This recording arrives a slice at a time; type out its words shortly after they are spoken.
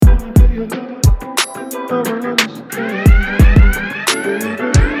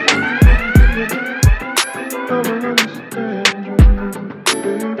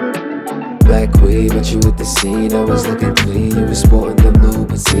we met you at the scene, I was looking clean. You were sporting them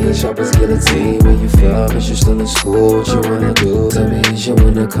Louboutin, shoppers guillotine. Where you from? Is you still in school? What you wanna do? Tell me, is you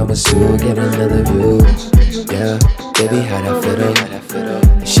wanna come soon? Get another view. Yeah, baby, how'd I fit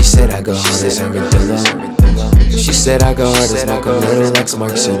up? She said I go hard as Armadillo. She said I go hard as Malcolm Little. X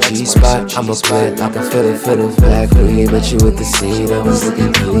marks your G-spot. I'ma play it like a fiddle back. We met you at the scene, I was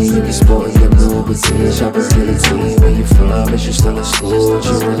looking clean. You be sporting them Louboutin, shoppers guillotine. Where you from? Is you still in school? What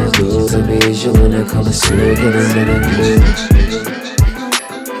you wanna do? Tell me, is you wanna come soon? Get another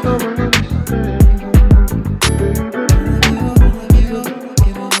view.